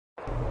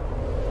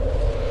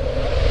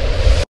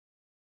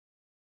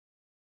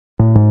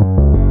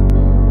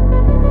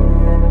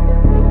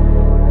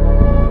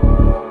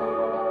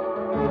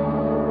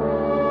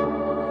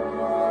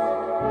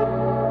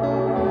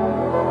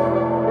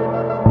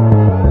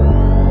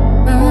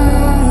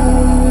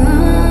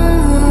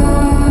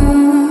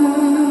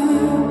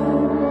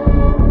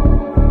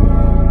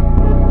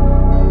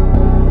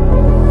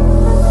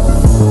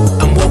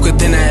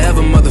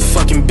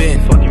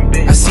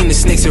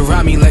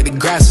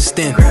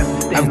thin.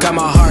 I've got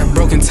my heart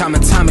broken time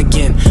and time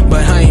again,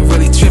 but I ain't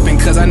really tripping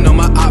cause I know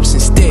my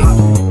options stick.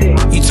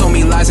 You told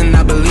me lies and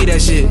I believe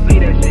that shit.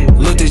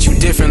 Looked at you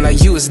different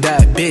like you was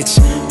that bitch,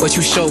 but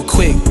you showed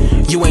quick,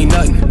 you ain't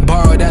nothing.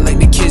 Borrow that like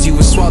the kids you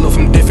would swallow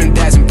from different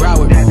dads in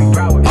Broward.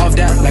 Off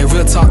that like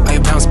real talk, I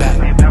bounce back.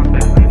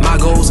 My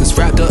goals is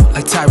wrapped up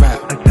like tie wrap.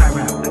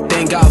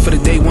 Thank God for the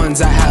day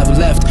ones I have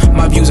left.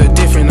 My views are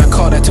different, I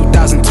call that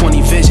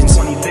 2020 visions.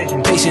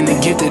 Patient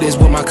and gifted is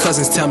what my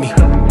cousins tell me,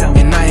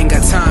 and I ain't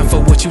got time for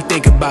what you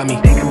think about me.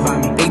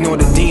 Ignore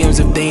the DMs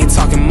if they ain't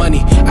talking money.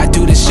 I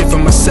do this shit for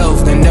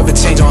myself, then never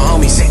change on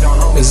homies.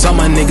 Cause all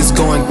my niggas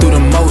going through the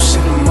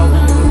motion.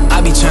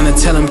 I be tryna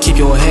tell them keep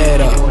your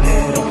head up.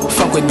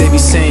 Fuck what they be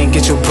saying,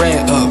 get your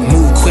bread up.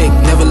 Move quick,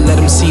 never let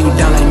them see you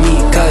down like me.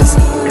 Cause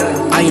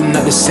I am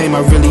not the same, I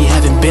really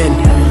haven't been.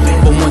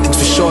 But one thing's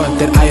for sure,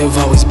 that I have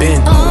always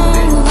been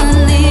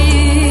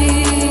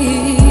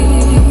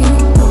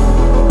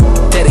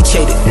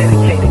dedicated.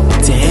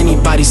 To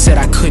anybody said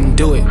I couldn't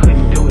do it,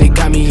 they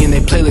got me in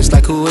their playlist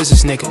like who is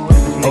this nigga?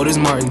 Oh, this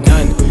Martin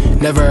Dunn.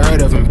 Never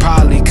heard of him,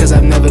 probably cause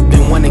I've never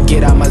been one to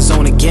get out my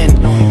zone again.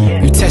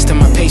 You testing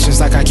my patience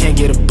like I can't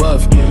get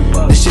above.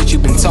 The shit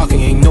you've been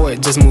talking, ignore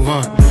it, just move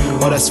on.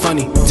 Oh, that's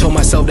funny, told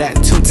myself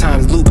that 2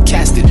 times, loop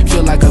cast it.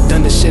 Feel like I've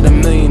done this shit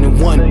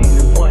 1,000,001,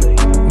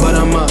 but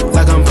I'm up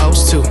like I'm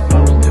supposed to.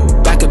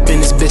 Back up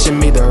in this bitch and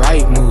made the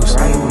right moves.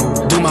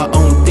 Do my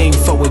own thing,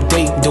 fuck what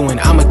they doing.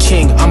 I'm a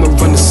king, I'ma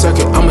run the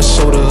circuit, I'ma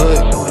show the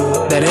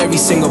hood that every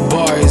single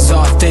bar is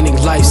authentic.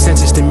 Life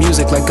sentence to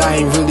music like I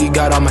ain't really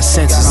got all my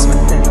senses.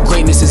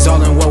 Greatness is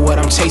all in what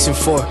I'm chasing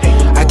for.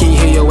 I can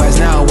hear your ass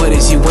now, what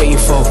is you waiting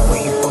for?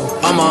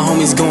 All my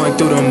homies going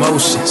through the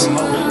motions.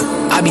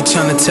 I be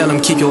tryna tell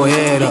them keep your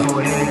head up.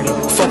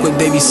 Fuck what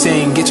they be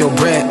saying, get your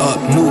bread up.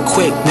 Move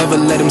quick, never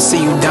let them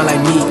see you down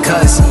like me.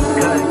 Cause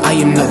I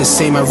am not the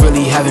same, I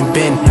really haven't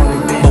been.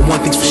 But one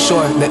thing's for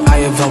sure, that I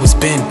have always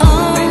been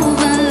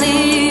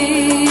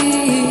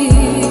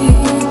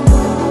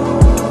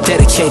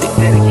dedicated.